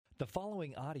The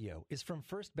following audio is from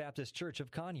First Baptist Church of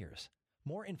Conyers.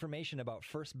 More information about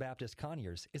First Baptist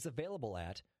Conyers is available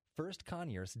at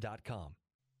firstconyers.com. Well,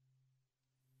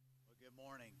 good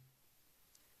morning.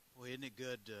 Well, isn't it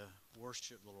good to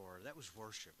worship the Lord? That was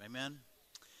worship. Amen?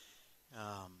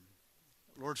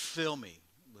 Lord, fill me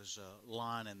was a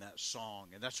line in that song,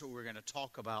 and that's what we're going to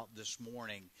talk about this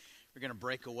morning. We're going to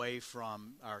break away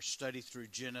from our study through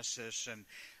Genesis, and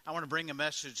I want to bring a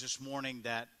message this morning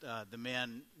that the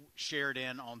men shared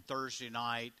in on Thursday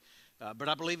night, but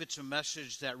I believe it's a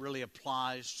message that really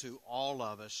applies to all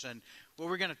of us. And what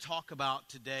we're going to talk about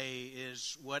today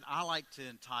is what I like to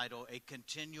entitle a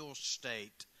continual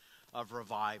state of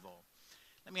revival.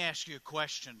 Let me ask you a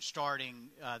question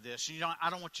starting this. I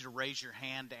don't want you to raise your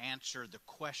hand to answer the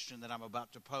question that I'm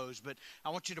about to pose, but I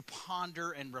want you to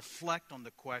ponder and reflect on the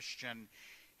question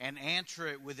and answer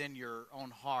it within your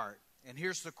own heart. And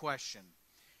here's the question.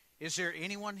 Is there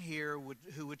anyone here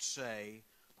who would say,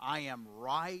 I am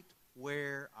right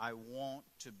where I want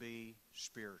to be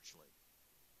spiritually?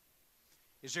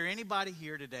 Is there anybody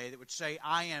here today that would say,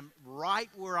 I am right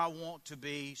where I want to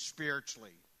be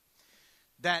spiritually?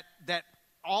 That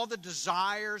all the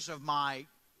desires of my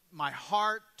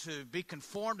heart to be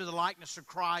conformed to the likeness of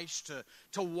Christ,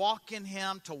 to walk in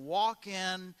Him, to walk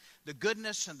in the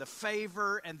goodness and the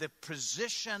favor and the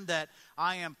position that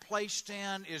I am placed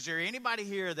in. Is there anybody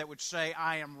here that would say,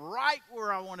 I am right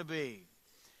where I want to be?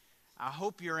 I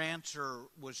hope your answer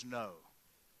was no.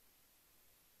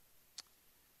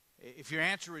 If your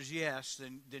answer is yes,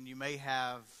 then you may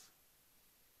have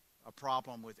a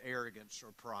problem with arrogance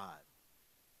or pride.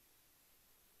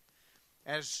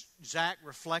 As Zach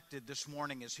reflected this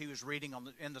morning as he was reading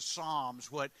in the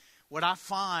Psalms, what I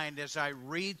find as I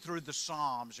read through the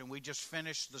Psalms, and we just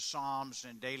finished the Psalms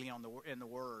and daily in the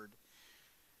Word,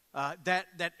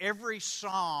 that every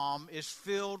Psalm is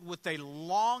filled with a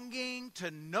longing to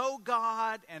know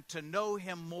God and to know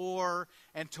Him more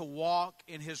and to walk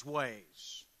in His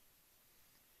ways.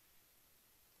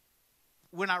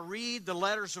 When I read the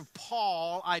letters of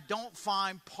Paul, I don't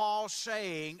find Paul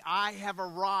saying, I have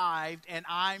arrived and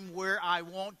I'm where I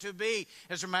want to be.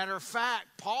 As a matter of fact,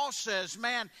 Paul says,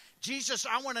 man, Jesus,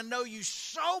 I want to know you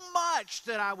so much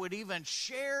that I would even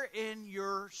share in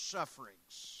your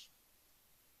sufferings.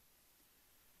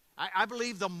 I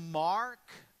believe the mark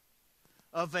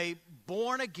of a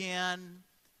born-again,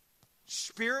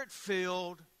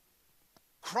 Spirit-filled,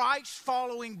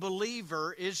 Christ-following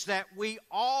believer is that we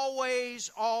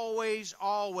always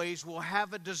will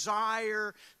have a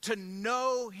desire to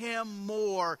know Him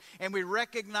more. And we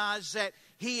recognize that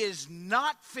He is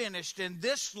not finished in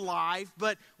this life,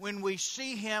 but when we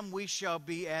see Him, we shall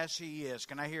be as He is.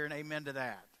 Can I hear an amen to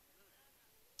that?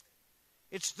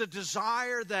 It's the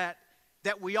desire that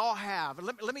we all have.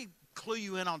 Let me clue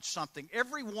you in on something.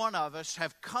 Every one of us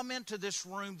have come into this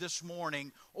room this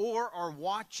morning or are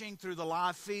watching through the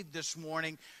live feed this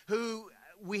morning who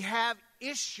we have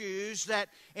issues that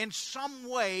in some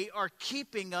way are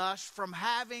keeping us from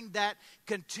having that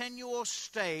continual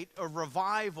state of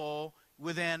revival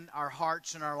within our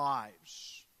hearts and our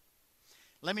lives.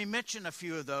 Let me mention a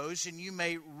few of those and you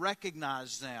may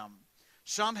recognize them.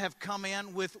 Some have come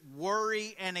in with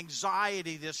worry and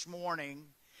anxiety this morning,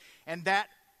 and that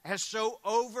has so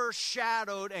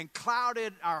overshadowed and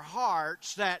clouded our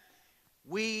hearts that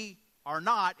we are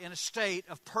not in a state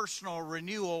of personal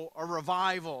renewal or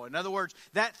revival. In other words,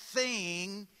 that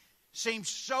thing seems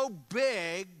so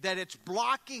big that it's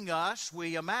blocking us,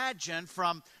 we imagine,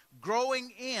 from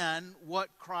growing in what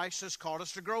Christ has called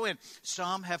us to grow in.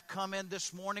 Some have come in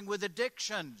this morning with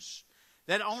addictions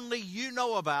that only you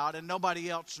know about and nobody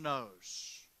else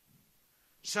knows.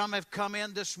 Some have come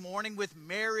in this morning with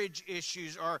marriage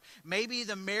issues, or maybe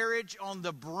the marriage on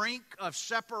the brink of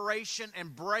separation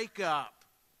and breakup.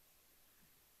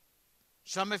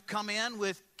 Some have come in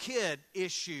with kid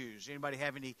issues. Anybody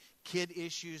have any kid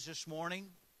issues this morning?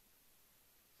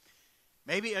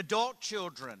 Maybe adult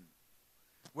children,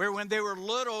 where when they were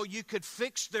little, you could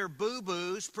fix their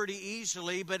boo-boos pretty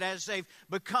easily, but as they've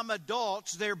become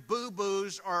adults, their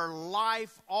boo-boos are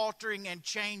life-altering and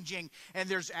changing, and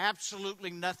there's absolutely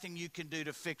nothing you can do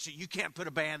to fix it. You can't put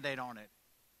a Band-Aid on it.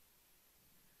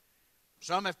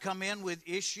 Some have come in with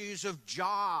issues of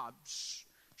jobs,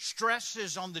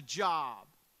 stresses on the job,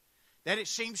 that it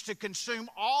seems to consume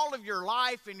all of your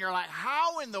life, and you're like,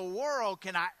 how in the world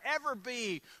can I ever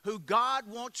be who God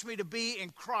wants me to be in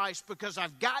Christ, because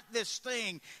I've got this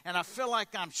thing and I feel like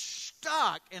I'm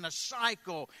stuck in a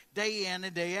cycle day in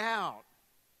and day out.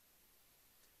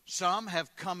 Some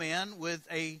have come in with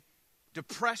a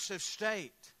depressive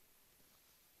state.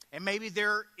 And maybe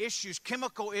there are issues,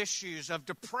 chemical issues of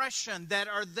depression that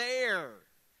are there.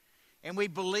 And we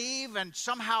believe and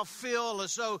somehow feel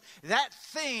as though that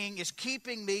thing is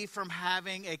keeping me from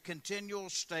having a continual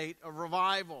state of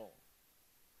revival.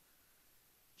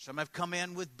 Some have come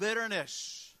in with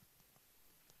bitterness.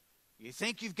 You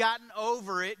think you've gotten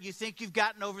over it. You think you've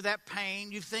gotten over that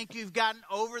pain. You think you've gotten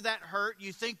over that hurt.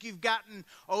 You think you've gotten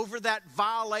over that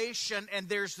violation. And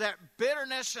there's that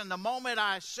bitterness. And the moment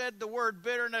I said the word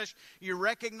bitterness, you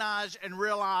recognize and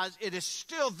realize it is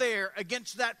still there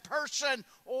against that person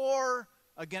or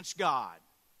against God.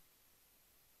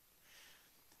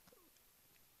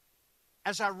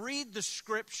 As I read the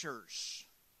Scriptures,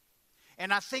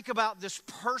 and I think about this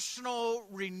personal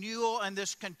renewal and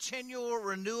this continual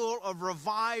renewal of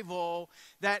revival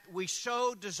that we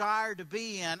so desire to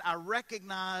be in, I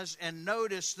recognize and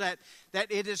notice that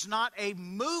it is not a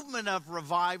movement of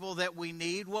revival that we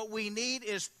need. What we need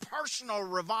is personal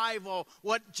revival.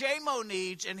 What J-Mo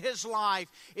needs in his life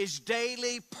is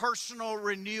daily personal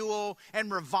renewal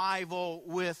and revival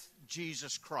with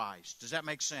Jesus Christ. Does that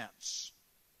make sense?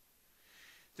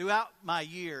 Throughout my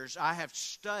years, I have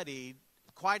studied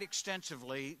quite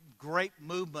extensively great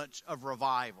movements of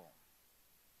revival.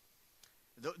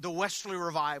 The Wesley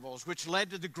revivals, which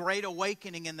led to the Great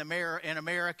Awakening in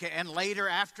America, and later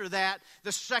after that,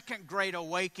 the Second Great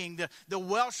Awakening, the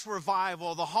Welsh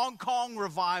revival, the Hong Kong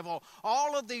revival,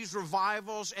 all of these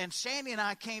revivals, and Sandy and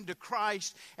I came to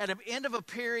Christ at the end of a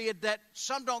period that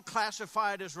some don't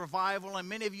classify it as revival, and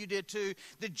many of you did too,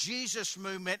 the Jesus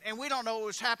movement, and we don't know what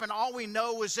was happening. All we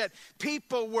know was that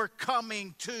people were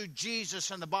coming to Jesus,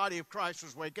 and the body of Christ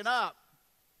was waking up.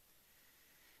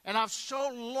 And I've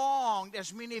so longed,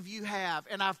 as many of you have,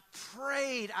 and I've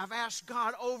prayed, I've asked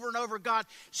God over and over, God,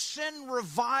 send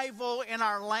revival in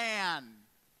our land.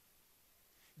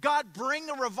 God, bring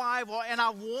a revival, and I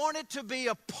want it to be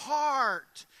a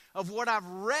part of what I've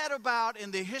read about in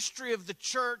the history of the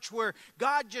church, where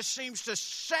God just seems to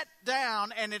set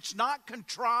down, and it's not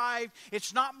contrived,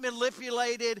 it's not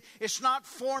manipulated, it's not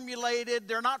formulated,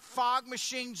 they're not fog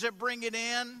machines that bring it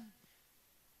in.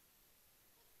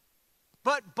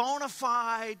 But bona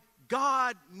fide,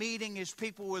 God meeting his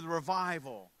people with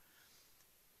revival.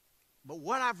 But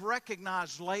what I've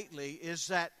recognized lately is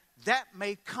that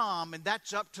may come, and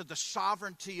that's up to the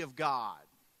sovereignty of God.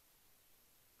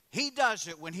 He does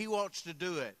it when he wants to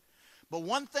do it. But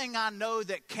one thing I know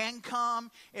that can come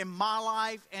in my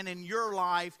life and in your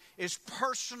life is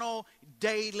personal,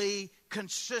 daily,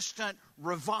 consistent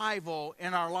revival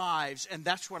in our lives. And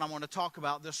that's what I want to talk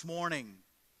about this morning.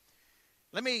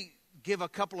 Let me give a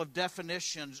couple of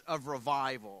definitions of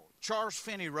revival. Charles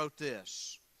Finney wrote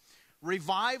this: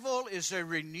 revival is a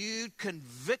renewed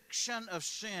conviction of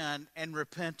sin and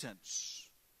repentance,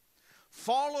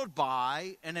 followed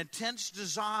by an intense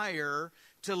desire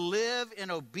to live in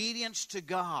obedience to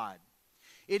God.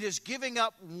 It is giving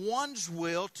up one's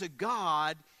will to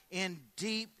God in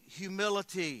deep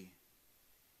humility.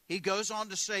 He goes on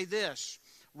to say this: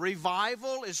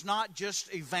 revival is not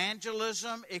just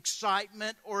evangelism,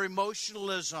 excitement, or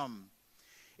emotionalism.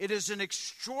 It is an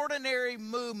extraordinary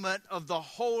movement of the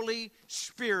Holy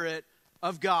Spirit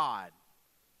of God.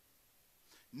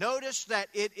 Notice that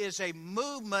it is a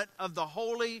movement of the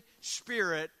Holy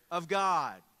Spirit of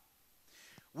God.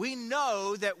 We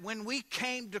know that when we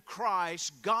came to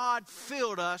Christ, God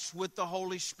filled us with the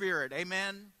Holy Spirit.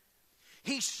 Amen?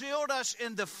 He sealed us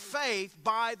in the faith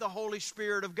by the Holy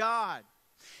Spirit of God.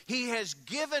 He has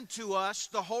given to us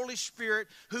the Holy Spirit,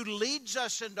 who leads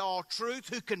us into all truth,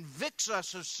 who convicts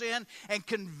us of sin and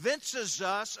convinces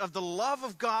us of the love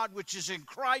of God which is in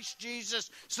Christ Jesus,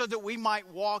 so that we might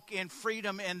walk in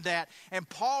freedom in that. And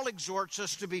Paul exhorts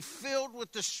us to be filled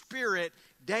with the Spirit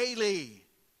daily.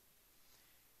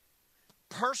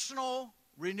 Personal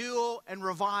renewal and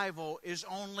revival is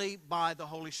only by the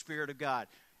Holy Spirit of God.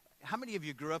 How many of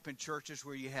you grew up in churches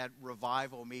where you had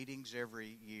revival meetings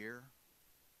every year?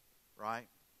 Right?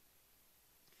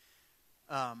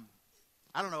 I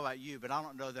don't know about you, but I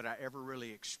don't know that I ever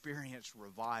really experienced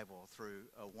revival through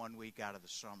a 1 week out of the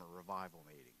summer revival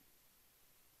meeting.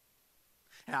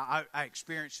 Now, I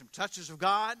experienced some touches of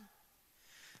God,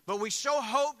 but we so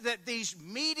hope that these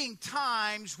meeting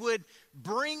times would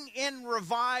bring in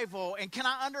revival. And can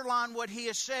I underline what he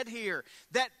has said here?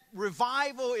 That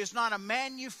revival is not a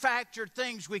manufactured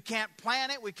thing. We can't plan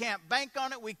it. We can't bank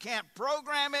on it. We can't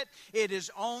program it. It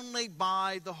is only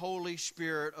by the Holy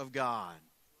Spirit of God.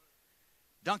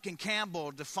 Duncan Campbell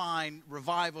defined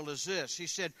revival as this. He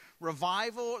said,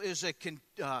 revival is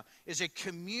a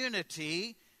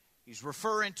community He's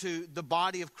referring to the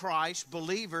body of Christ,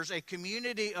 believers, a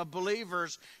community of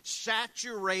believers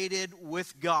saturated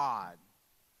with God.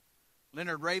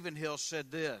 Leonard Ravenhill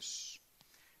said this: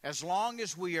 as long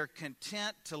as we are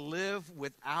content to live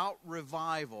without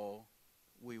revival,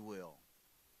 we will.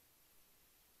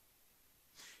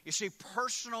 You see,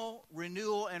 personal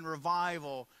renewal and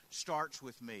revival starts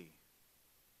with me.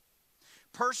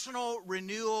 Personal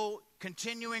renewal,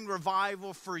 continuing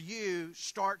revival for you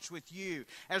starts with you.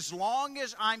 As long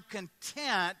as I'm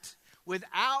content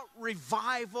without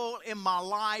revival in my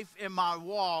life, in my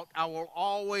walk, I will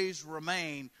always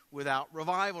remain without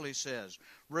revival, he says.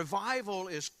 Revival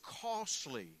is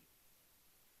costly.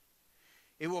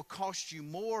 It will cost you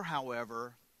more,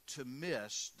 however, to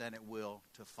miss than it will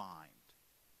to find.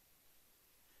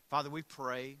 Father, we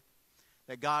pray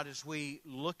that, God, as we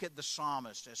look at the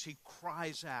psalmist, as he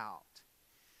cries out,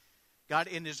 God,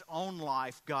 in his own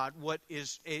life, God, what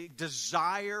is a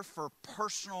desire for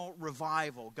personal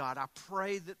revival, God, I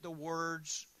pray that the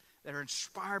words that are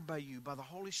inspired by you, by the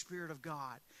Holy Spirit of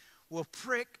God, will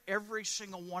prick every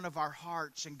single one of our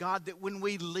hearts. And God, that when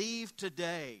we leave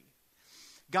today,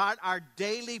 God, our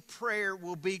daily prayer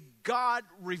will be, God,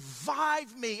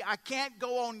 revive me. I can't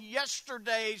go on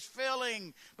yesterday's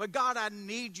feeling, but God, I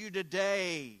need you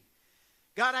today.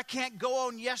 God, I can't go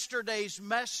on yesterday's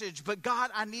message, but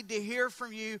God, I need to hear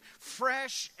from you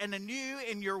fresh and anew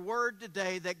in your word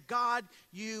today, that God,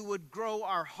 you would grow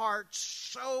our hearts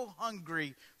so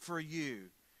hungry for you,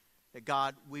 that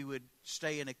God, we would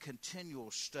stay in a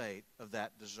continual state of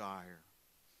that desire.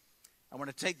 I want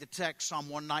to take the text, Psalm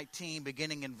 119,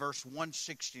 beginning in verse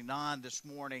 169 this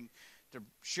morning, to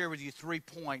share with you 3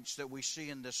 points that we see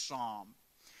in this psalm.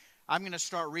 I'm going to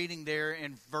start reading there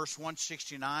in verse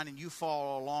 169, and you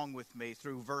follow along with me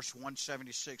through verse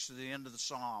 176 to the end of the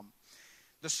psalm.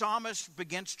 The psalmist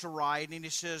begins to write, and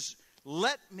he says,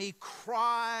 let my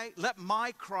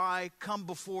cry come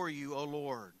before you, O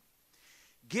Lord.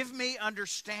 Give me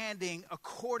understanding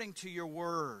according to your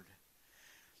word.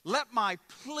 Let my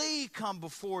plea come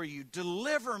before you.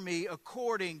 Deliver me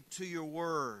according to your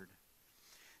word.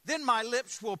 Then my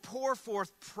lips will pour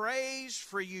forth praise,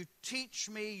 for you teach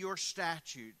me your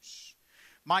statutes.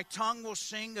 My tongue will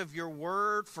sing of your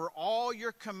word, for all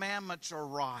your commandments are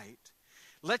right.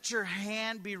 Let your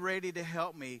hand be ready to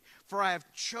help me, for I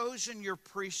have chosen your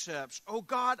precepts. O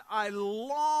God, I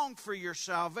long for your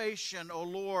salvation, O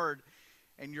Lord,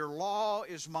 and your law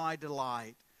is my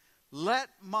delight. Let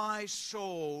my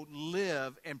soul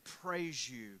live and praise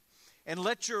you, and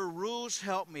let your rules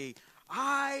help me.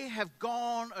 I have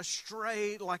gone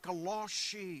astray like a lost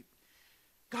sheep.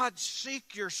 God,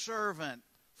 seek your servant,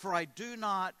 for I do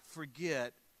not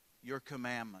forget your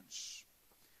commandments.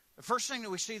 The first thing that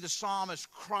we see the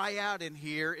psalmist cry out in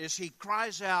here is he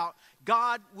cries out,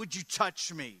 God, would you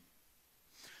touch me?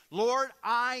 Lord,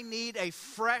 I need a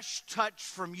fresh touch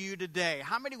from you today.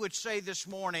 How many would say this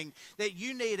morning that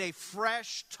you need a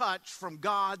fresh touch from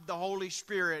God, the Holy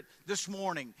Spirit, this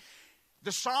morning?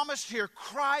 The psalmist here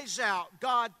cries out,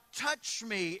 God, touch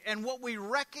me. And what we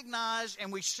recognize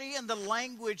and we see in the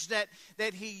language that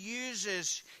he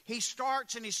uses, he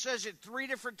starts and he says it 3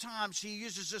 different times. He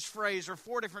uses this phrase, or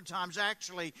 4 different times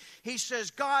actually. He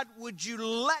says, God, would you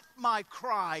let my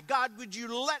cry? God, would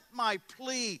you let my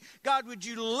plea? God, would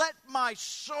you let my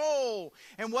soul?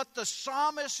 And what the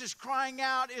psalmist is crying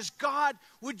out is, God,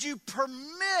 would you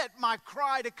permit my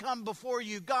cry to come before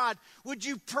you? God, would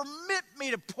you permit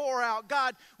me to pour out?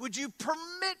 God, would you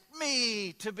permit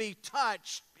me to be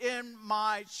touched in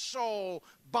my soul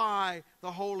by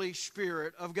the Holy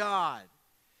Spirit of God?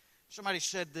 Somebody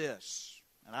said this,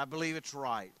 and I believe it's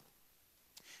right,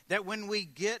 that when we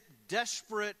get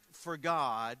desperate for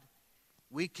God,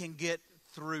 we can get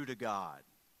through to God.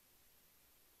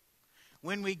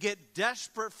 When we get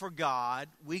desperate for God,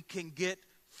 we can get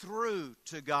through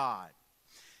to God.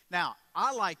 Now,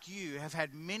 I, like you, have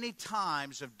had many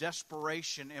times of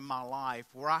desperation in my life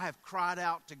where I have cried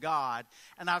out to God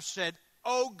and I've said,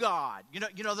 oh God.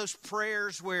 You know those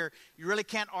prayers where you really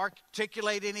can't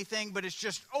articulate anything, but it's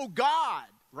just, oh God,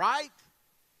 right?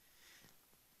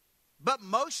 But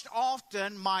most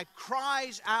often, my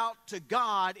cries out to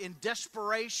God in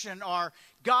desperation are,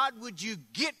 God, would you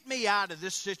get me out of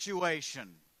this situation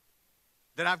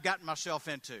that I've gotten myself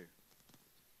into?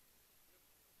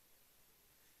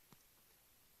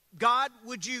 God,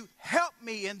 would you help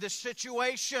me in this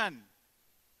situation?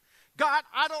 God,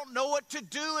 I don't know what to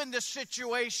do in this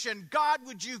situation. God,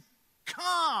 would you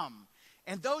come?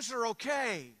 And those are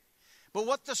okay. But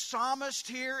what the psalmist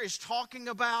here is talking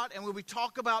about, and when we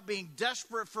talk about being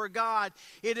desperate for God,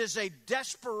 it is a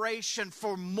desperation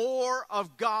for more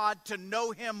of God, to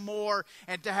know Him more,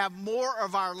 and to have more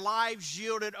of our lives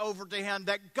yielded over to Him.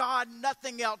 That God,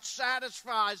 nothing else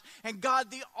satisfies, and God,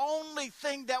 the only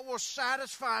thing that will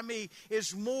satisfy me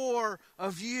is more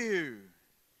of You.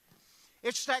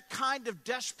 It's that kind of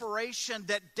desperation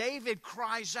that David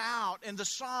cries out in the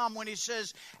psalm when he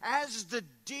says, as the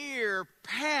deer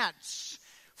pants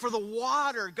for the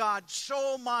water, God,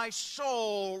 so my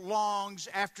soul longs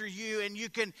after You. And you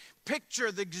can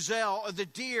picture the gazelle or the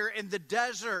deer in the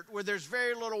desert where there's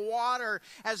very little water,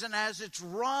 as it's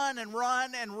run and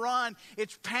run and run,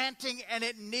 it's panting and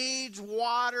it needs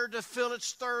water to fill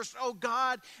its thirst. Oh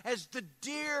God, as the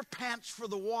deer pants for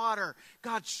the water,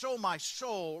 God, so my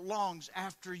soul longs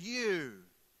after You.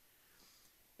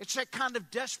 It's that kind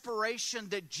of desperation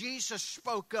that Jesus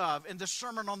spoke of in the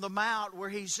Sermon on the Mount, where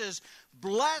He says,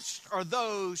 blessed are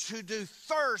those who do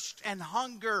thirst and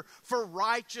hunger for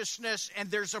righteousness,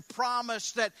 and there's a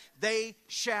promise that they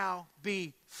shall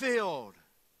be filled.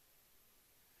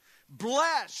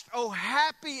 Blessed, oh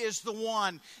happy is the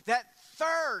one that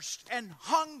thirsts and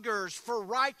hungers for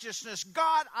righteousness.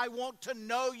 God, I want to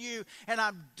know You, and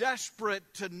I'm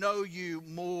desperate to know You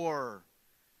more.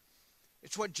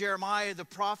 It's what Jeremiah the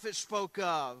prophet spoke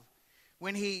of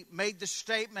when he made the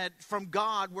statement from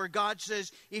God, where God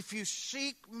says, if you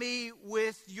seek Me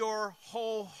with your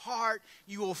whole heart,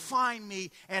 you will find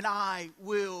Me, and I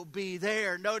will be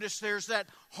there. Notice there's that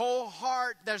whole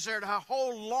heart, there's that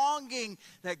whole longing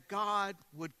that God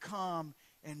would come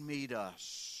and meet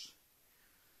us.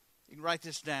 You can write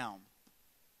this down.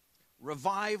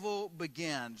 Revival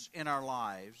begins in our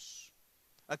lives.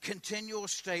 A continual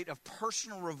state of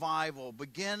personal revival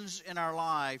begins in our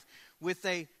life with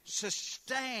a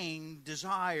sustained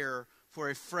desire for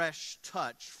a fresh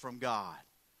touch from God.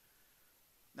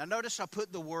 Now notice I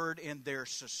put the word in there,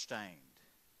 sustained.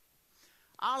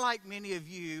 I, like many of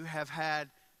you, have had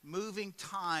moving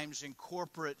times in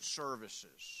corporate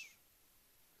services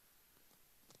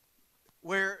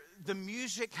where the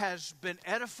music has been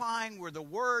edifying, where the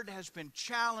word has been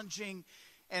challenging,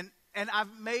 and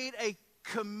I've made a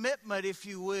commitment, if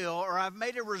you will, or I've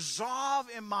made a resolve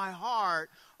in my heart,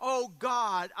 oh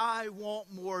God, I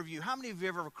want more of You. How many of you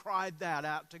have ever cried that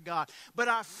out to God? But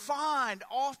I find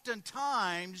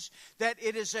oftentimes that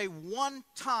it is a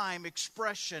one-time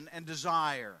expression and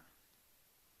desire.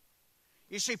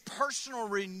 You see, personal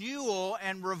renewal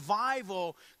and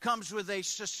revival comes with a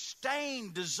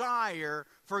sustained desire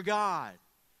for God.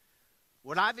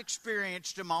 What I've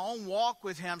experienced in my own walk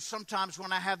with Him, sometimes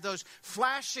when I have those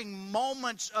flashing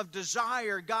moments of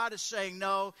desire, God is saying,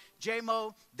 no,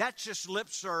 J-Mo, that's just lip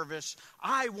service.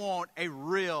 I want a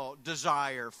real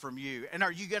desire from you. And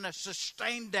are you going to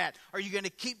sustain that? Are you going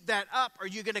to keep that up? Are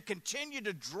you going to continue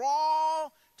to draw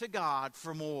to God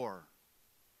for more?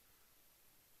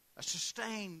 A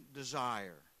sustained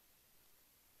desire.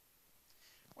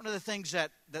 One of the things that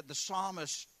the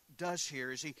psalmist does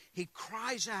here is he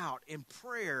cries out in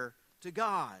prayer to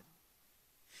God.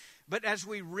 But as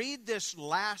we read this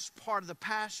last part of the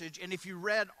passage, and if you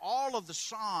read all of the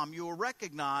psalm, you will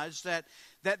recognize that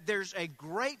there's a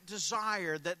great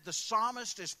desire that the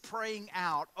psalmist is praying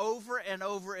out over and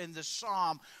over in the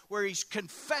psalm, where he's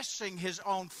confessing his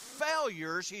own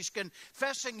failures, he's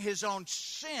confessing his own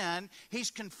sin,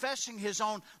 he's confessing his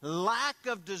own lack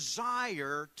of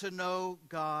desire to know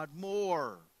God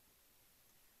more.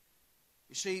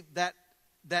 You see, that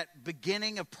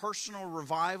beginning of personal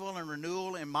revival and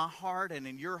renewal in my heart and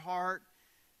in your heart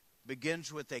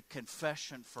begins with a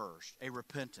confession first, a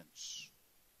repentance.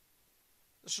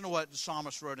 Listen to what the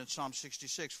psalmist wrote in Psalm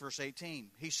 66, verse 18.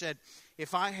 He said,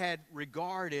 if I had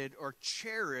regarded or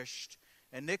cherished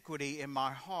iniquity in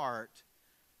my heart,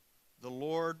 the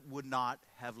Lord would not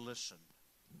have listened.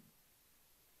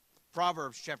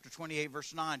 Proverbs chapter 28,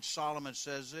 verse 9, Solomon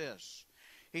says this.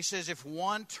 He says, if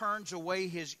one turns away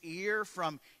his ear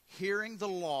from hearing the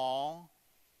law,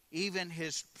 even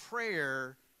his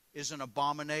prayer is an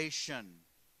abomination.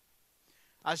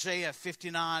 Isaiah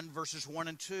 59, verses 1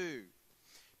 and 2.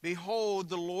 Behold,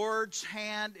 the Lord's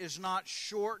hand is not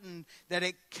shortened that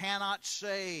it cannot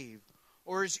save,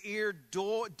 or his ear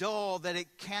dull that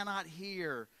it cannot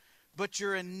hear. But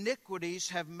your iniquities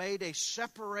have made a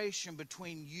separation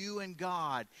between you and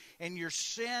God, and your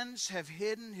sins have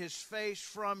hidden His face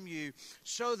from you,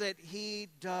 so that He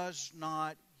does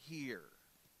not hear.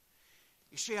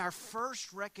 You see, our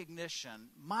first recognition,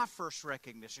 my first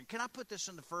recognition, can I put this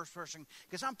in the first person?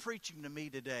 Because I'm preaching to me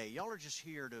today. Y'all are just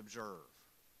here to observe.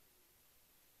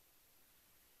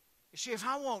 You see, if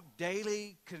I want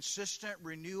daily, consistent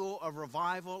renewal of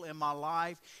revival in my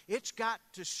life, it's got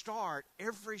to start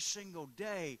every single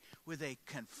day with a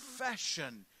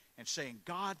confession and saying,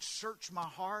 God, search my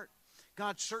heart.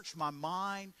 God, search my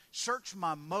mind, search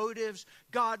my motives.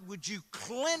 God, would you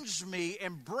cleanse me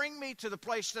and bring me to the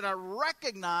place that I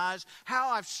recognize how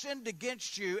I've sinned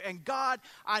against you. And God,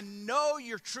 I know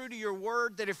you're true to your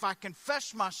word, that if I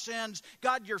confess my sins,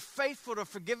 God, you're faithful to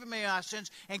forgive me my sins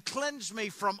and cleanse me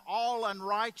from all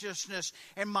unrighteousness.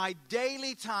 And my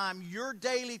daily time, your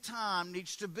daily time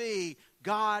needs to be,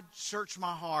 God, search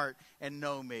my heart and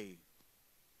know me.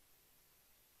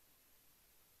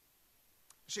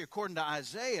 See, according to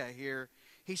Isaiah here,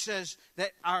 he says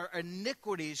that our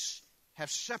iniquities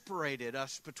have separated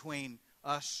us between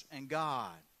us and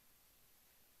God.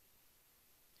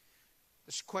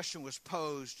 This question was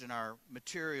posed in our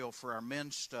material for our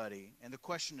men's study, and the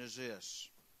question is this.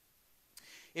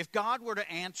 If God were to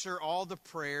answer all the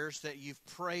prayers that you've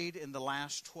prayed in the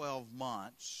last 12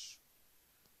 months,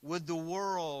 would the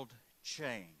world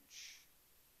change?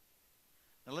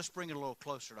 Now let's bring it a little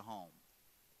closer to home.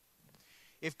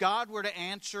 If God were to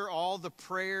answer all the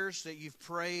prayers that you've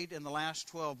prayed in the last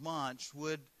 12 months,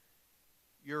 would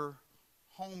your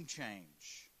home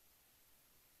change?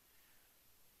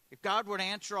 If God were to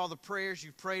answer all the prayers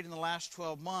you've prayed in the last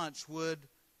 12 months, would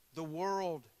the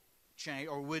world change,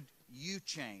 or would you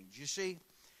change? You see,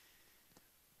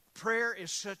 prayer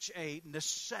is such a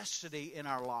necessity in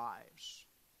our lives.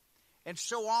 And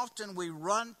so often we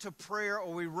run to prayer,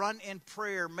 or we run in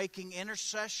prayer making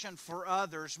intercession for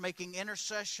others, making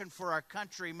intercession for our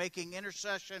country, making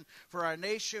intercession for our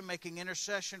nation, making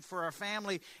intercession for our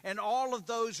family. And all of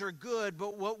those are good,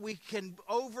 but what we can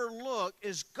overlook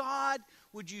is, God,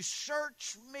 would you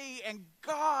search me? And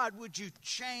God, would you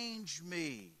change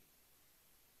me?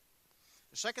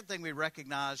 The second thing we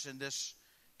recognize in this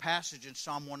passage in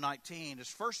Psalm 119 is,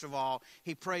 first of all,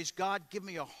 he prays, God, give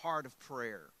me a heart of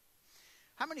prayer.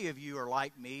 How many of you are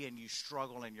like me and you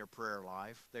struggle in your prayer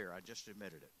life? There, I just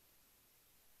admitted it.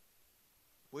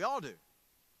 We all do.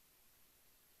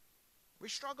 We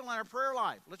struggle in our prayer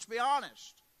life. Let's be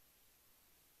honest.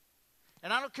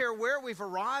 And I don't care where we've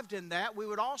arrived in that, we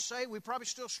would all say we probably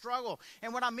still struggle.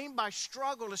 And what I mean by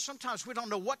struggle is sometimes we don't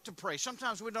know what to pray.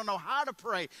 Sometimes we don't know how to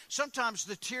pray. Sometimes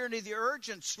the tyranny of the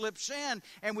urgent slips in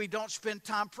and we don't spend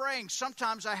time praying.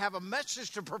 Sometimes I have a message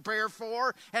to prepare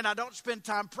for and I don't spend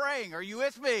time praying. Are you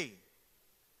with me?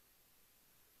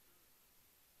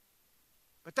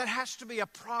 But that has to be a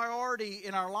priority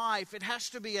in our life. It has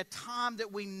to be a time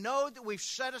that we know that we've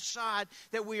set aside,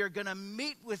 that we are going to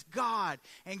meet with God.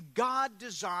 And God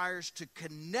desires to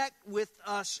connect with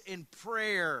us in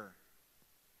prayer.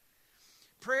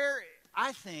 Prayer,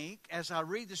 I think, as I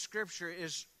read the Scripture,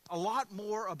 is a lot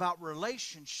more about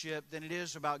relationship than it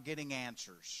is about getting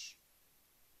answers.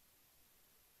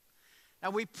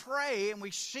 Now, we pray and we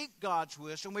seek God's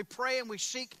wisdom. We pray and we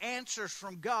seek answers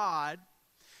from God.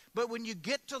 But when you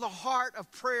get to the heart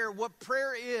of prayer, what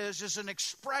prayer is an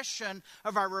expression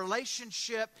of our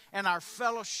relationship and our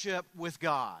fellowship with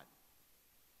God.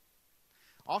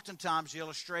 Oftentimes, the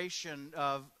illustration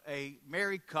of a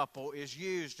married couple is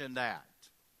used in that.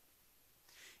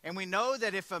 And we know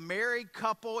that if a married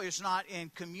couple is not in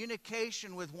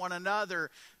communication with one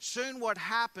another, soon what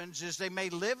happens is they may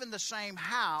live in the same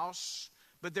house,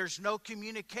 but there's no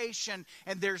communication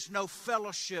and there's no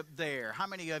fellowship there. How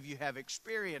many of you have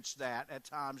experienced that at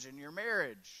times in your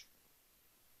marriage?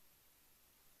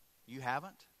 You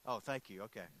haven't? Oh, thank you.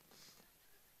 Okay.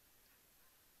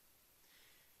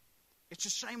 It's the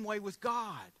same way with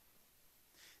God.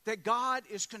 That God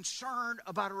is concerned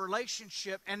about a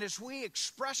relationship, and as we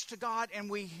express to God and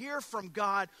we hear from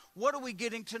God, what are we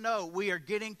getting to know? We are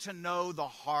getting to know the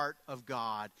heart of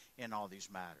God in all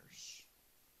these matters.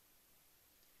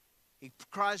 He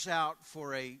cries out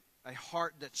for a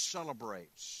heart that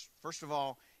celebrates. First of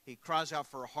all, he cries out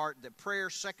for a heart that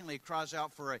prays. Secondly, he cries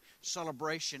out for a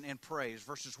celebration and praise.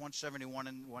 Verses 171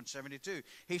 and 172.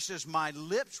 He says, my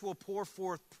lips will pour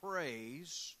forth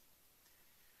praise,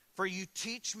 for you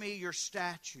teach me your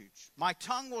statutes. My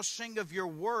tongue will sing of your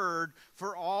word,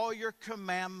 for all your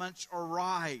commandments are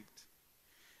right.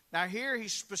 Now here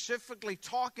he's specifically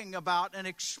talking about an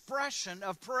expression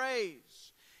of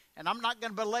praise. And I'm not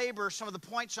going to belabor some of the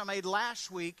points I made last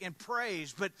week in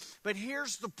praise, but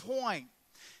here's the point.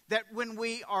 That when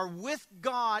we are with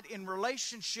God in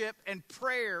relationship and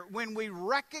prayer, when we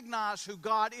recognize who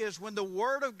God is, when the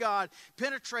Word of God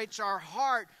penetrates our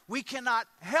heart, we cannot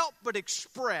help but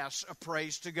express a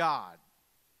praise to God.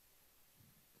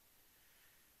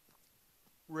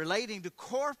 Relating to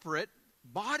corporate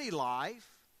body life,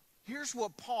 Here's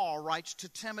what Paul writes to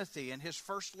Timothy in his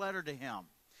first letter to him,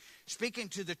 speaking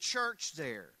to the church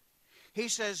there. He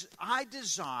says, I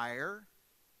desire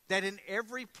that in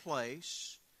every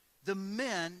place the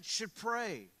men should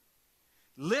pray,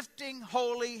 lifting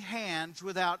holy hands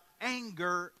without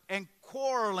anger and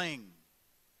quarreling.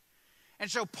 And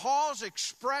so Paul's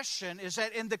expression is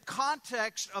that in the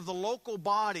context of the local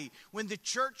body, when the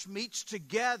church meets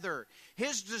together,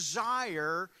 his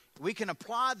desire, we can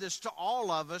apply this to all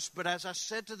of us, but as I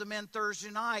said to the men Thursday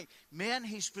night, men,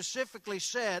 he specifically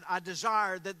said, I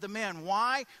desire that the men,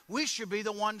 why? We should be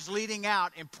the ones leading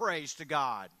out in praise to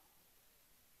God.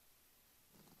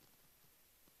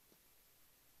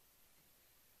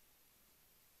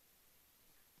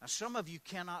 Now, some of you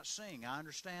cannot sing. I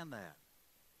understand that.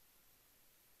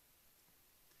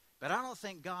 But I don't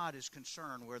think God is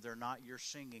concerned whether or not you're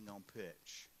singing on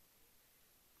pitch.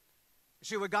 You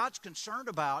see, what God's concerned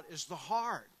about is the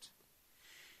heart.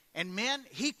 And men,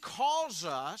 He calls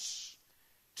us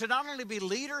to not only be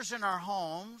leaders in our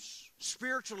homes,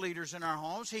 spiritual leaders in our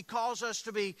homes, He calls us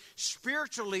to be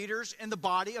spiritual leaders in the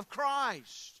body of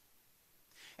Christ.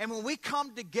 And when we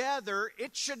come together,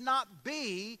 it should not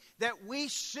be that we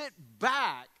sit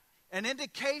back. An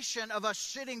indication of us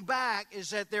sitting back is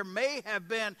that there may have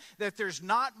been that there's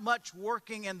not much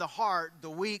working in the heart the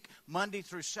week, Monday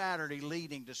through Saturday,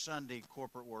 leading to Sunday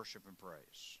corporate worship and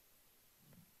praise.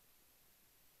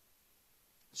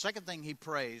 The second thing he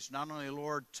prays, not only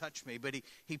Lord, touch me, but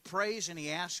he prays and he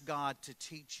asks God to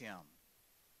teach him.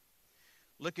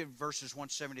 Look at verses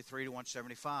 173 to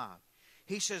 175.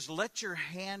 He says, let your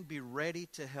hand be ready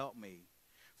to help me.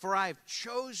 For I have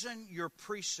chosen your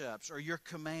precepts or your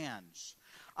commands.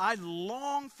 I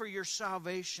long for your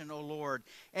salvation, O Lord,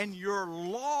 and your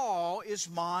law is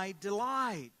my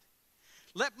delight.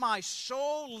 Let my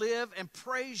soul live and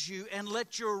praise you, and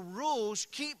let your rules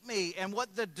keep me. And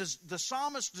what the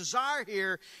psalmist's desire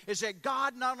here is that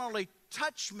God not only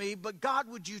touch me, but God,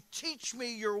 would you teach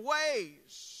me your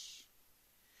ways?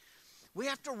 We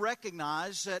have to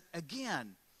recognize that,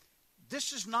 again,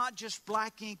 this is not just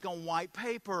black ink on white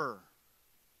paper.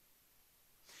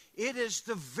 It is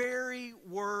the very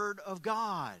Word of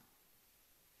God.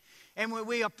 And when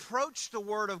we approach the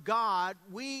Word of God,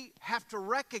 we have to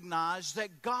recognize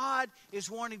that God is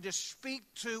wanting to speak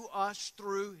to us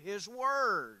through His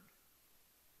Word.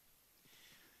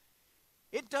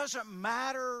 It doesn't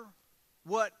matter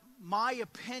what my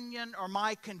opinion or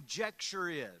my conjecture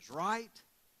is, right?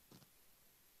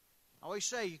 I always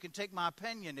say you can take my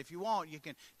opinion if you want. You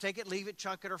can take it, leave it,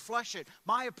 chuck it, or flush it.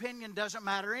 My opinion doesn't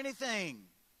matter anything.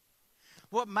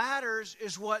 What matters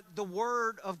is what the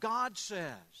Word of God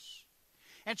says.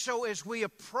 And so as we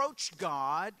approach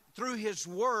God through His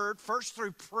Word, first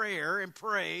through prayer and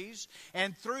praise,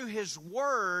 and through His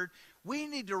Word, we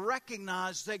need to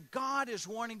recognize that God is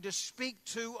wanting to speak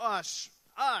to us,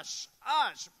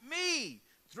 me,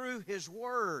 through His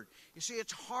Word. You see,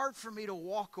 it's hard for me to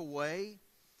walk away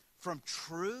from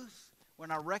truth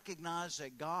when I recognize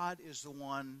that God is the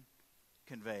one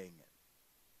conveying it.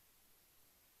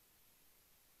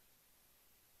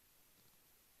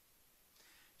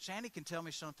 Sandy can tell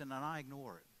me something and I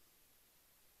ignore it.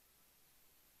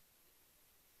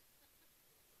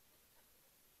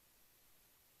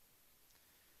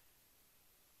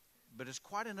 But it's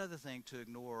quite another thing to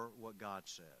ignore what God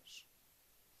says.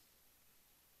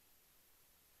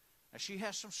 Now, she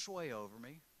has some sway over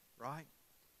me, right?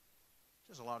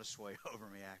 She has a lot of sway over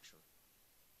me, actually.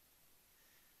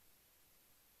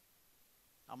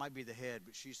 I might be the head,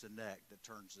 but she's the neck that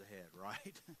turns the head,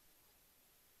 right?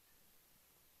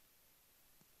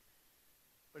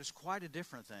 But it's quite a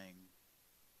different thing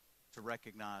to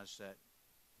recognize that,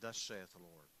 thus saith the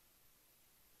Lord.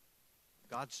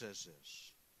 God says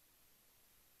this.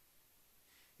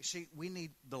 You see, we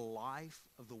need the life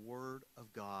of the Word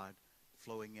of God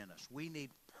flowing in us. We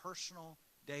need personal,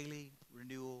 daily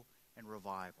renewal and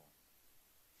revival.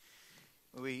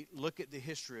 When we look at the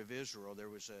history of Israel, there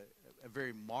was a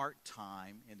very marked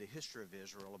time in the history of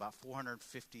Israel, about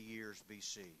 450 years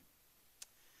B.C.,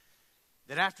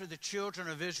 that after the children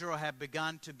of Israel had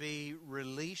begun to be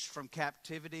released from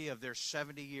captivity of their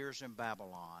 70 years in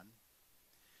Babylon,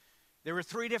 there were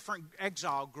three different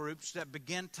exile groups that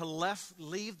began to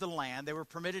leave the land. They were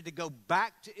permitted to go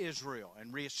back to Israel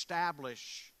and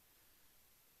reestablish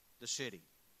the city,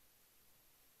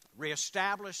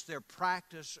 reestablish their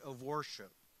practice of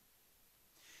worship.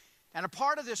 And a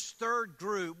part of this third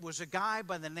group was a guy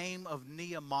by the name of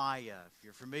Nehemiah. If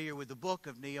you're familiar with the book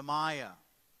of Nehemiah,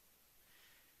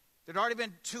 there had already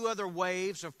been two other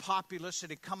waves of populace that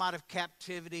had come out of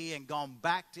captivity and gone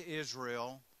back to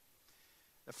Israel.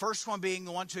 The first one being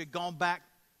the ones who had gone back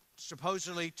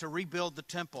supposedly to rebuild the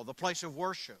temple, the place of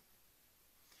worship.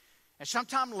 And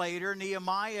sometime later,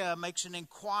 Nehemiah makes an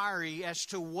inquiry as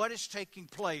to what is taking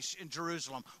place in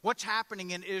Jerusalem. What's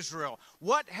happening in Israel?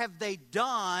 What have they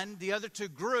done, the other two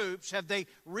groups? Have they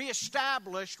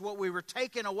reestablished what we were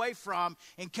taken away from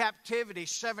in captivity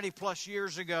 70 plus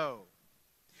years ago?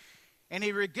 And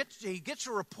he gets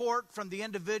a report from the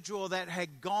individual that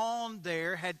had gone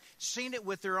there, had seen it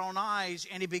with their own eyes,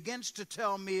 and he begins to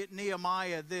tell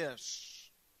Nehemiah this.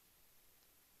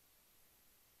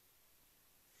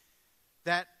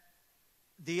 That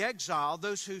the exile,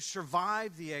 those who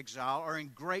survived the exile, are in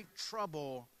great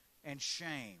trouble and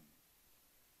shame.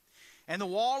 And the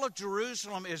wall of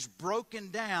Jerusalem is broken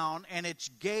down, and its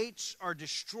gates are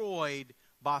destroyed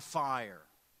by fire.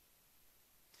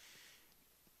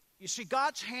 You see,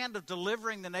 God's hand of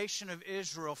delivering the nation of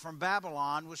Israel from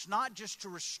Babylon was not just to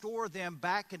restore them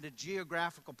back into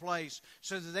geographical place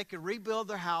so that they could rebuild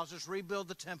their houses, rebuild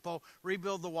the temple,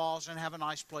 rebuild the walls, and have a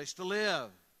nice place to live.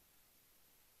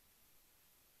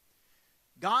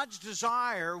 God's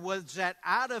desire was that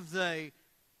out of the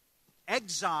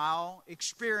exile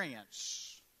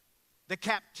experience, the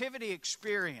captivity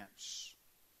experience,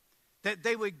 that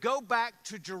they would go back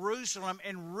to Jerusalem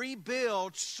and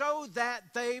rebuild so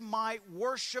that they might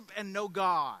worship and know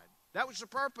God. That was the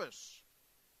purpose.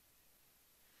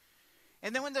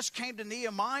 And then when this came to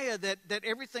Nehemiah, that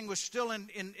everything was still in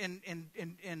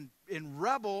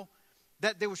rubble,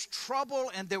 that there was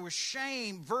trouble and there was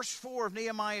shame. Verse 4 of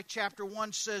Nehemiah chapter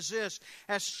 1 says this: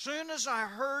 "As soon as I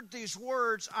heard these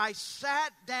words, I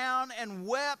sat down and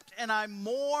wept, and I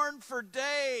mourned for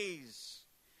days.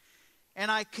 And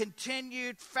I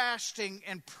continued fasting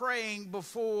and praying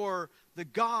before the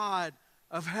God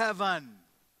of heaven."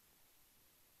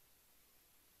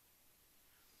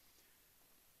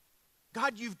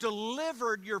 God, you've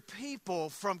delivered your people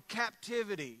from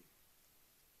captivity.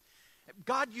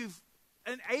 God, you've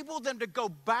enabled them to go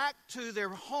back to their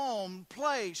home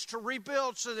place to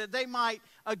rebuild so that they might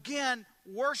again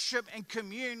worship and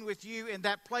commune with you in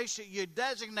that place that you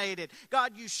designated.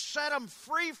 God, you set them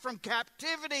free from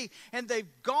captivity, and they've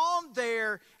gone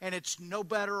there, and it's no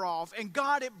better off. And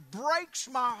God, it breaks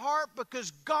my heart because,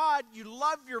 God, you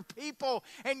love your people,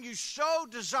 and you so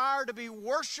desire to be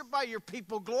worshiped by your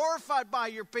people, glorified by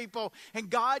your people. And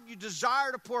God, you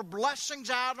desire to pour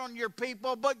blessings out on your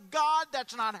people. But God,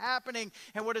 that's not happening.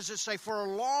 And what does it say? For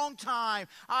a long time,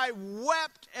 I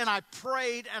wept and I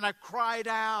prayed and I cried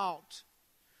out.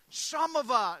 Some of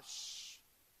us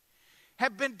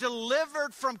have been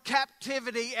delivered from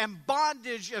captivity and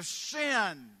bondage of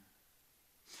sin.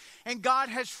 And God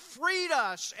has freed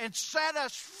us and set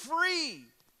us free.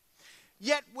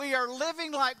 Yet we are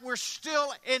living like we're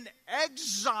still in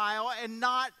exile and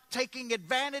not taking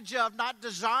advantage of, not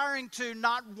desiring to,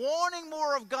 not wanting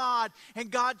more of God.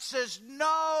 And God says,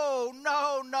 no,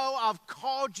 no, no, I've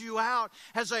called you out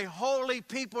as a holy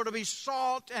people to be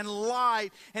salt and light.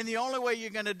 And the only way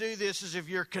you're going to do this is if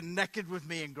you're connected with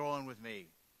me and growing with me.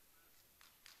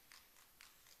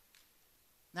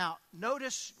 Now,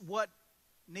 notice what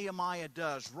Nehemiah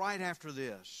does right after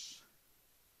this.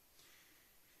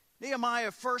 Nehemiah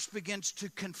first begins to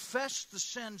confess the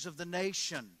sins of the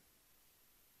nation.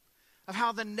 Of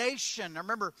how the nation,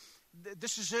 remember,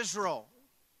 this is Israel.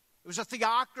 It was a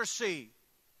theocracy.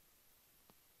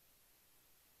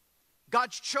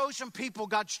 God's chosen people,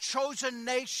 God's chosen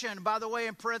nation. By the way,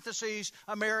 in parentheses,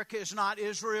 America is not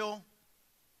Israel.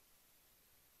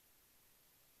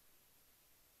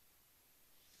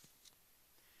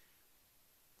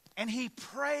 And he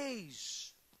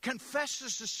prays,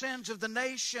 confesses the sins of the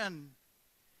nation.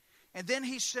 And then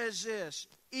he says this: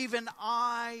 even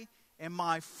I and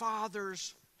my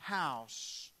father's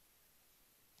house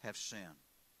have sinned.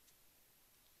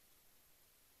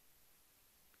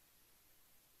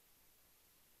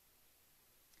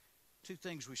 Two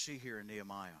things we see here in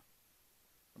Nehemiah.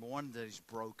 Number one, that he's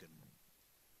broken.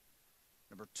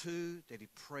 Number two, that he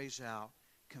prays out,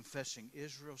 confessing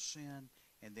Israel's sin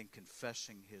and then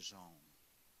confessing his own.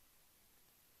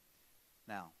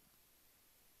 Now,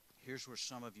 here's where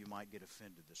some of you might get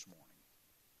offended this morning.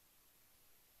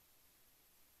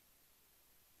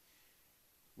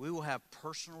 We will have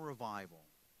personal revival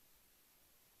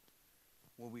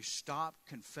where we stop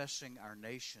confessing our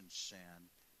nation's sin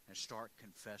and start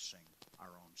confessing our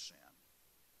own sin.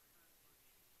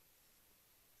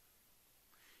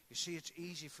 You see, it's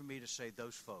easy for me to say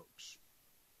those folks.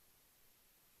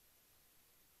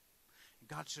 And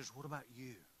God says, what about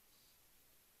you?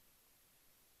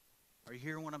 Are you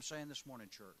hearing what I'm saying this morning,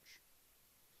 church?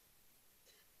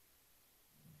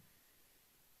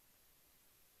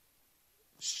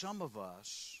 Some of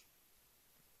us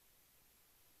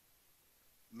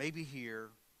maybe here,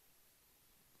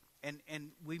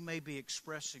 and we may be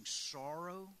expressing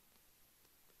sorrow.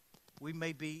 We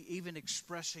may be even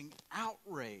expressing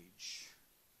outrage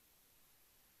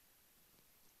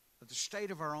at the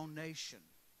state of our own nation,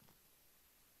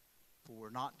 but we're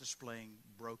not displaying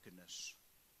brokenness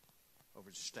over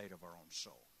the state of our own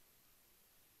soul.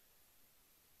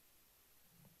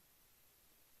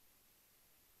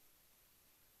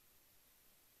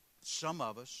 Some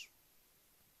of us,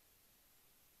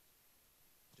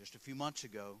 just a few months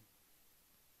ago,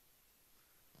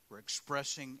 were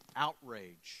expressing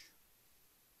outrage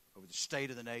over the state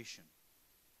of the nation,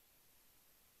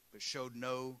 but showed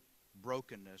no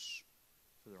brokenness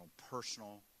for their own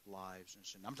personal lives and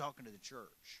sin. I'm talking to the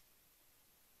church.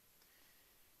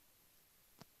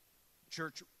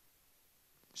 Church,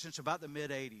 since about the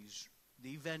mid-'80s,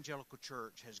 the evangelical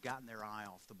church has gotten their eye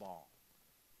off the ball.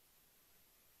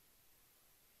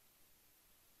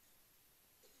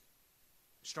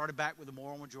 Started back with the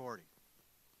moral majority.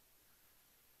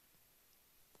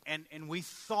 And we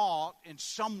thought in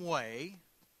some way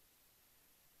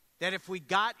that if we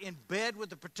got in bed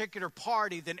with a particular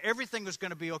party, then everything was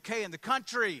going to be okay in the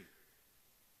country.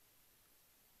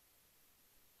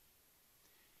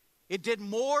 It did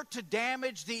more to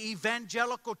damage the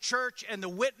evangelical church and the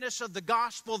witness of the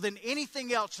gospel than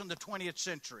anything else in the 20th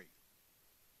century.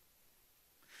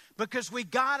 Because we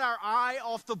got our eye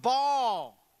off the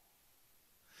ball.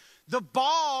 The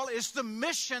ball is the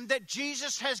mission that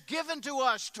Jesus has given to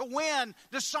us to win,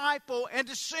 disciple, and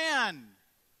to sin.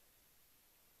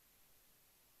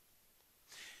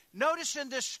 Notice in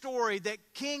this story that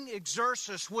King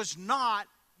Xerxes was not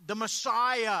the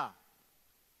Messiah.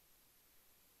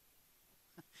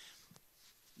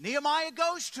 Nehemiah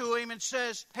goes to him and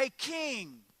says, "Hey,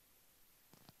 King,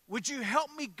 would you help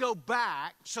me go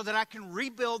back so that I can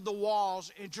rebuild the walls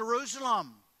in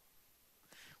Jerusalem?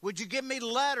 Would you give me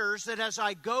letters that as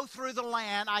I go through the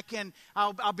land,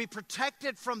 I'll be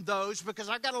protected from those because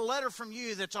I got a letter from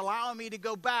you that's allowing me to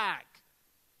go back?"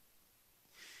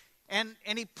 And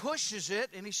he pushes it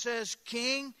and he says,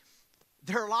 "King,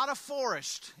 there are a lot of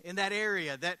forest in that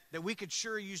area that we could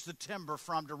sure use the timber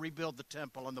from to rebuild the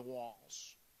temple and the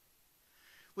walls.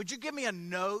 Would you give me a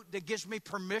note that gives me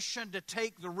permission to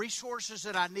take the resources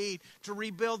that I need to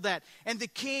rebuild that?" And the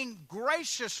king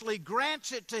graciously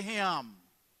grants it to him.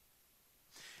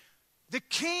 The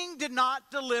king did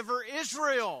not deliver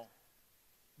Israel.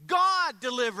 God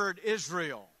delivered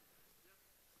Israel.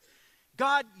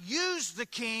 God used the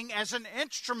king as an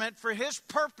instrument for his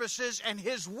purposes and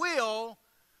his will,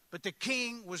 but the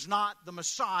king was not the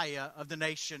Messiah of the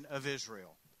nation of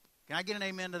Israel. Can I get an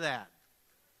amen to that?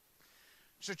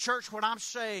 So, church, what I'm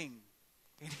saying,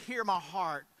 and hear my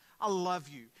heart, I love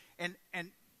you. And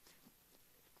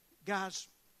guys,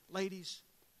 ladies,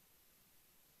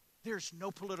 there's no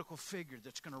political figure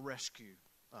that's going to rescue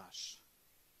us.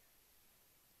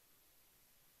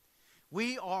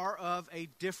 We are of a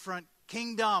different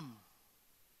kingdom.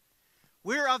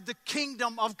 We're of the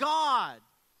kingdom of God.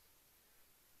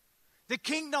 The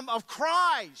kingdom of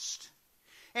Christ.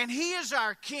 And He is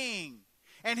our King.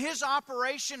 And His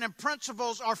operation and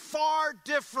principles are far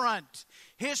different.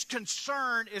 His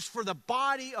concern is for the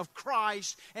body of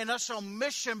Christ and us on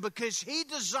mission because He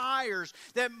desires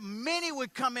that many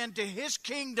would come into His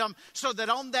kingdom so that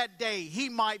on that day He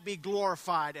might be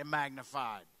glorified and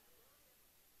magnified.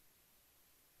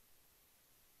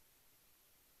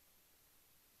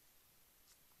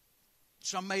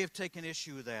 Some may have taken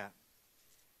issue with that.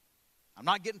 I'm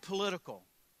not getting political.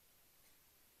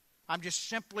 I'm just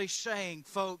simply saying,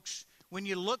 folks, when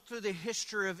you look through the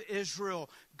history of Israel,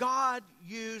 God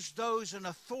used those in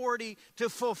authority to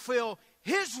fulfill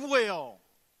His will.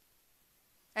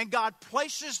 And God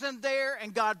places them there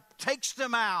and God takes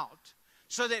them out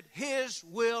so that His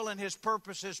will and His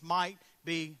purposes might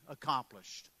be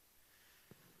accomplished.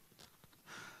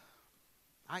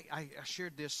 I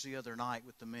shared this the other night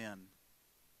with the men.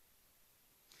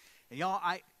 And y'all,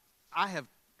 I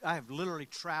have literally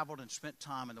traveled and spent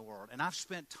time in the world. And I've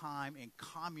spent time in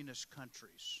communist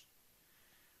countries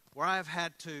where I've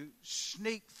had to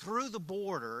sneak through the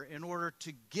border in order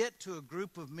to get to a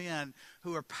group of men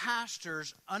who are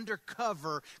pastors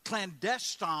undercover,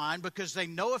 clandestine, because they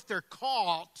know if they're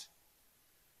caught,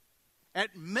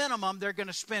 at minimum, they're going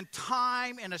to spend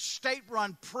time in a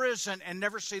state-run prison and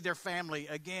never see their family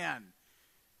again.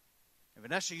 And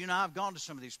Vanessa, you and I have gone to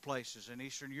some of these places in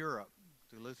Eastern Europe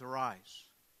through Luther Rice.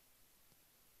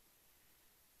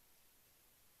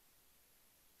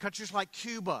 Countries like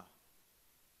Cuba.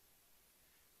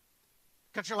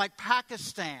 Countries like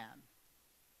Pakistan.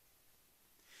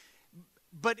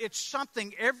 But it's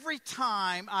something every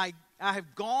time I I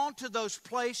have gone to those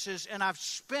places and I've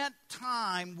spent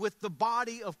time with the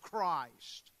body of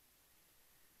Christ,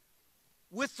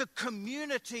 with the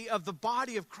community of the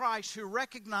body of Christ who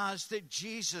recognize that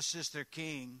Jesus is their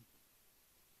King,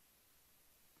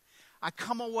 I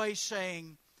come away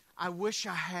saying, I wish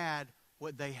I had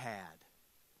what they had.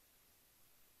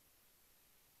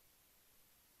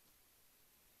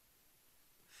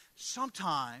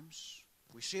 Sometimes,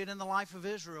 we see it in the life of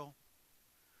Israel,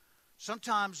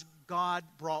 sometimes God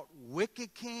brought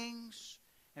wicked kings,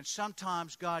 and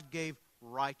sometimes God gave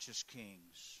righteous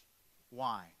kings.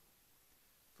 Why?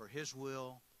 For His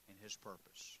will and His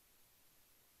purpose.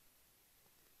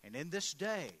 And in this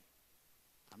day,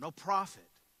 I'm no prophet,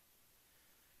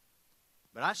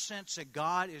 but I sense that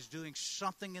God is doing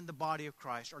something in the body of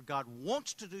Christ, or God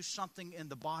wants to do something in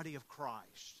the body of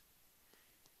Christ.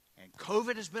 And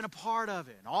COVID has been a part of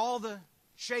it, and all the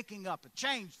shaking up, the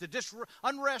change, the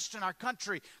unrest in our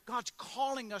country. God's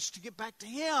calling us to get back to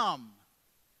Him.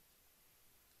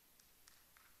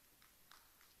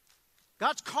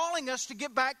 God's calling us to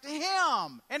get back to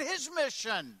Him and His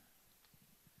mission.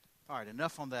 All right,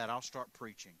 enough on that. I'll start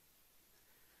preaching.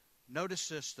 Notice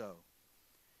this, though.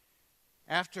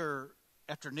 After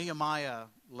Nehemiah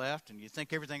left, and you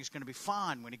think everything's going to be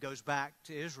fine when he goes back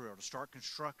to Israel to start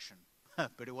construction,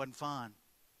 but it wasn't fine.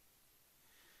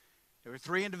 There were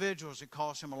 3 individuals that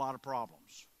caused him a lot of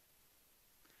problems.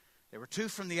 There were 2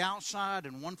 from the outside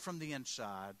and 1 from the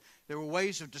inside. There were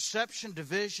ways of deception,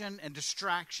 division, and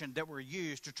distraction that were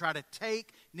used to try to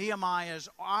take Nehemiah's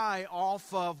eye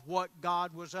off of what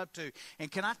God was up to.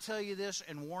 And can I tell you this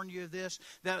and warn you of this?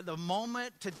 That the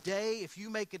moment today, if you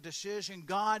make a decision,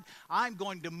 God, I'm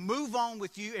going to move on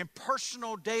with you in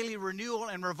personal daily renewal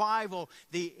and revival,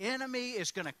 the enemy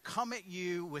is going to come at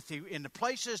you in the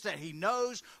places that he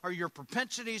knows are your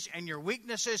propensities and your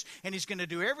weaknesses, and he's going to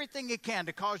do everything he can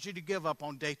to cause you to give up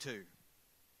on day 2.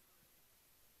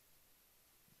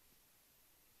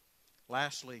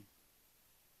 Lastly,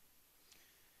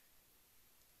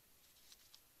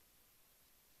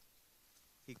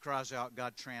 he cries out,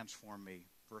 God, transform me.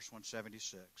 Verse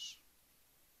 176.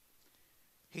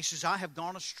 He says, I have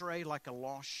gone astray like a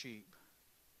lost sheep.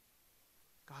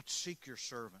 God, seek your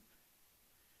servant,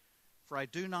 for I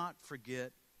do not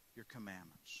forget your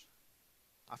commandments.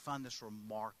 I find this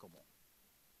remarkable.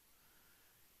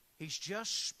 He's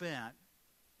just spent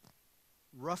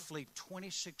roughly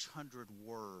 2,600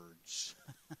 words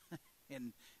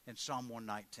in Psalm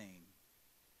 119,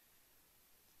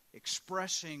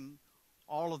 expressing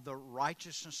all of the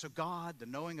righteousness of God, the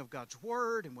knowing of God's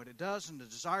Word and what it does, and the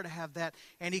desire to have that.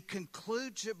 And he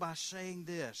concludes it by saying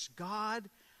this, God,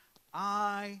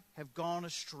 I have gone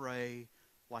astray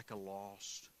like a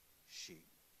lost sheep.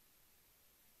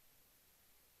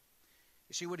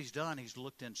 You see what he's done? He's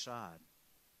looked inside.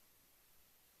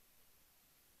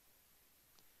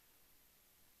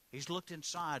 He's looked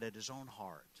inside at his own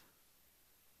heart.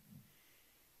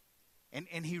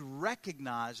 And he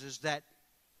recognizes that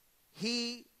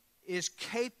he is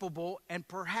capable and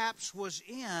perhaps was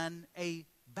in a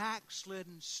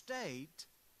backslidden state,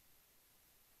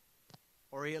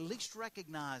 or he at least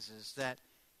recognizes that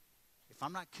if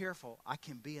I'm not careful, I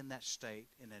can be in that state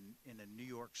in a New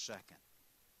York second.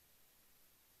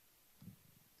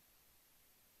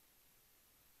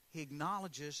 He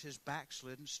acknowledges his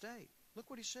backslidden state. Look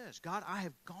what he says. God, I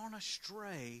have gone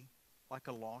astray like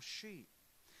a lost sheep.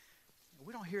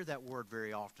 We don't hear that word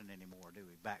very often anymore, do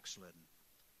we? Backslidden.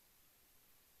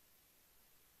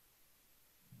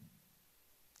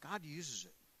 God uses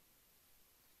it.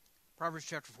 Proverbs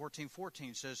chapter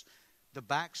 14 says, the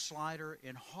backslider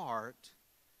in heart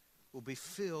will be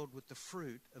filled with the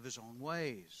fruit of his own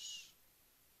ways.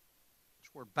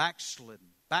 This word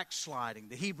backsliding,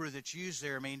 the Hebrew that's used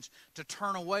there means to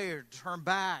turn away or to turn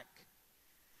back.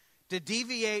 To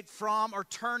deviate from or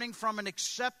turning from an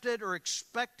accepted or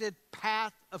expected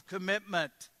path of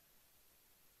commitment.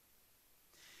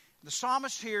 The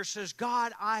psalmist here says,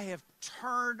 God, I have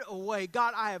turned away.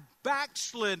 God, I have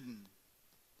backslidden.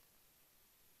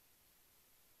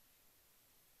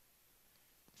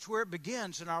 It's where it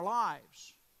begins in our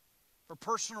lives for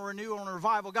personal renewal and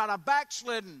revival. God, I've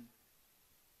backslidden.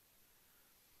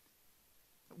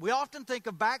 We often think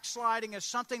of backsliding as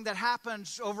something that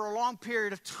happens over a long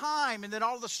period of time, and then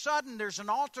all of a sudden there's an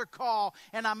altar call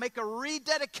and I make a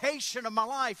rededication of my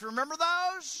life. Remember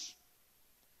those?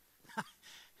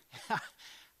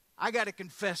 I got to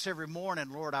confess every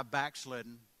morning, Lord, I've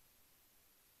backslidden.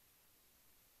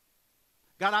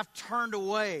 God, I've turned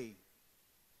away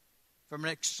from an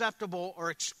acceptable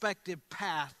or expected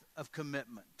path of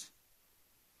commitment.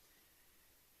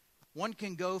 One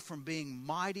can go from being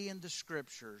mighty in the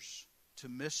Scriptures to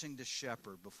missing the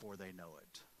shepherd before they know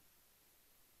it.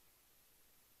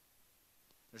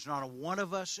 There's not a one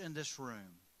of us in this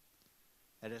room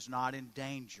that is not in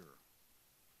danger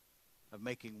of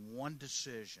making one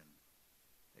decision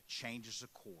that changes the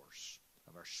course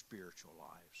of our spiritual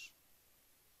lives.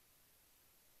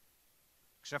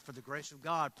 Except for the grace of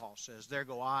God, Paul says, there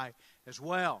go I as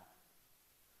well.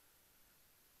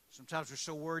 Sometimes we're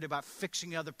so worried about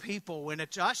fixing other people when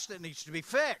it's us that needs to be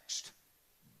fixed.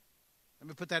 Let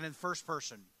me put that in first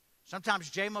person. Sometimes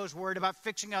J-Mo's worried about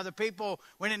fixing other people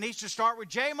when it needs to start with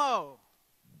J-Mo.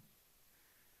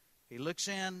 He looks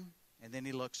in and then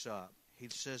he looks up. He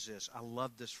says this, I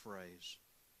love this phrase.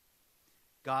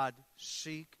 God,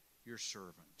 seek your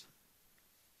servant.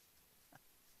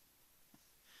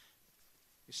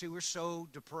 You see, we're so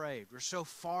depraved. We're so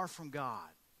far from God.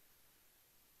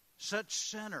 Such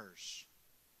sinners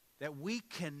that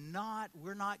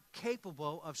we're not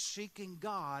capable of seeking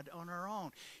God on our own.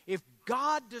 If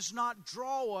God does not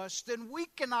draw us, then we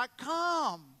cannot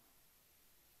come.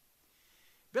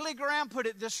 Billy Graham put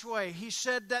it this way. He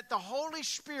said that the Holy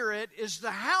Spirit is the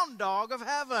hound dog of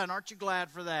heaven. Aren't you glad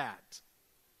for that?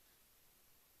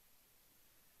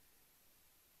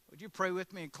 Would you pray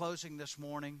with me in closing this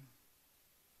morning?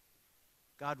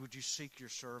 God, would you seek your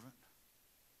servant?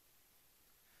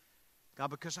 God,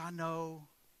 because I know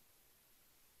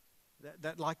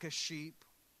that like a sheep,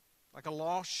 like a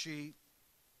lost sheep,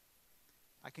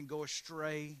 I can go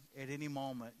astray at any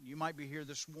moment. You might be here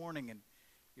this morning and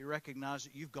you recognize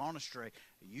that you've gone astray.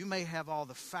 You may have all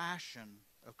the fashion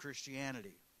of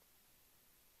Christianity.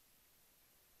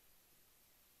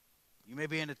 You may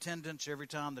be in attendance every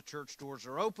time the church doors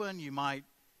are open. You might,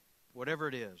 whatever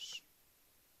it is.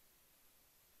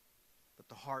 But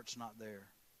the heart's not there.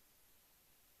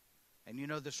 And you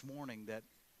know this morning that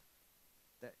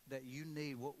you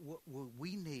need, what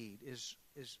we need is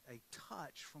a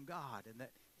touch from God, and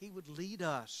that He would lead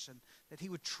us and that He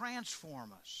would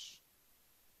transform us.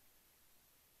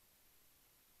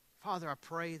 Father, I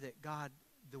pray that, God,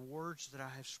 the words that I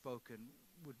have spoken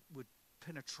would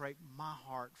penetrate my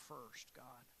heart first, God.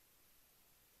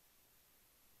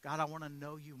 God, I want to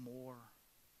know you more.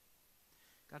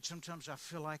 God, sometimes I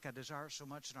feel like I desire it so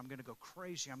much that I'm going to go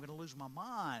crazy. I'm going to lose my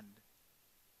mind.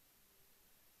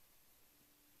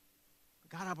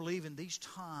 God, I believe in these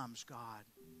times, God,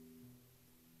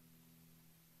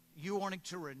 you wanting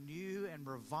to renew and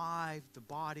revive the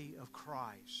body of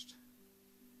Christ.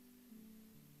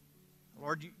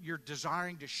 Lord, you're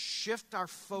desiring to shift our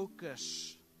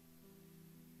focus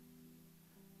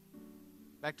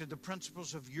back to the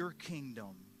principles of your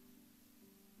kingdom,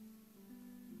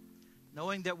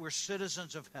 knowing that we're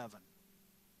citizens of heaven.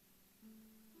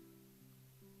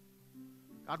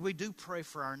 God, we do pray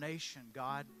for our nation,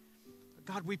 God.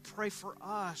 God, we pray for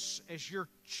us as your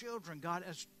children, God,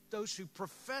 as those who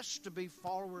profess to be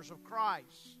followers of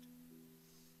Christ.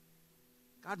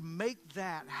 God, make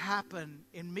that happen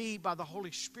in me by the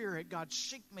Holy Spirit. God,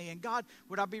 seek me. And God,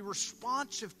 would I be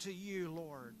responsive to you,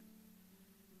 Lord?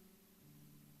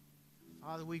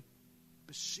 Father, we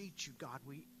beseech you, God.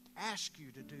 We ask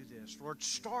you to do this. Lord,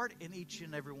 start in each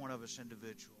and every one of us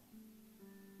individual.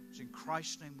 It's in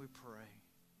Christ's name we pray.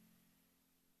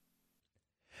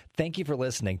 Thank you for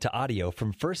listening to audio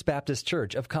from First Baptist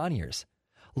Church of Conyers,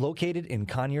 located in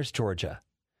Conyers, Georgia.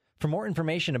 For more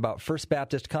information about First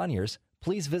Baptist Conyers,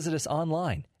 please visit us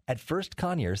online at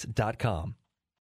firstconyers.com.